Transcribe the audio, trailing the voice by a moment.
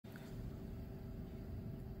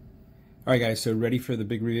All right, guys, so ready for the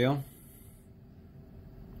big reveal?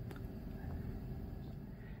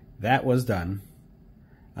 That was done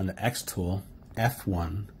on the xTool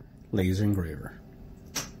F1 laser engraver.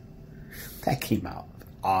 That came out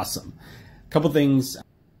awesome. A couple things.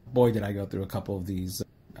 Boy, did I go through a couple of these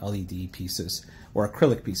LED pieces, or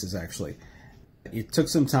acrylic pieces actually. It took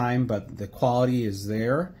some time, but the quality is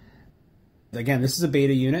there. Again, this is a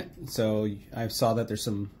beta unit, so I saw that there's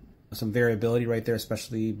some variability right there,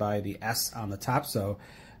 especially by the S on the top. So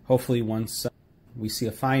hopefully once we see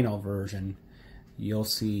a final version, you'll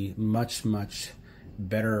see much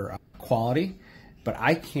better quality. But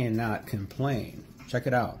I cannot complain. Check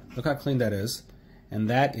it out. Look how clean that is. And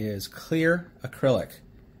that is clear acrylic.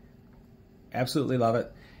 Absolutely love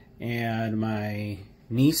it. And my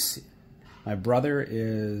niece, my brother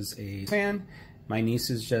is a fan. My niece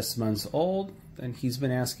is just months old, and he's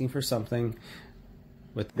been asking for something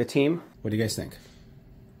with the team. What do you guys think?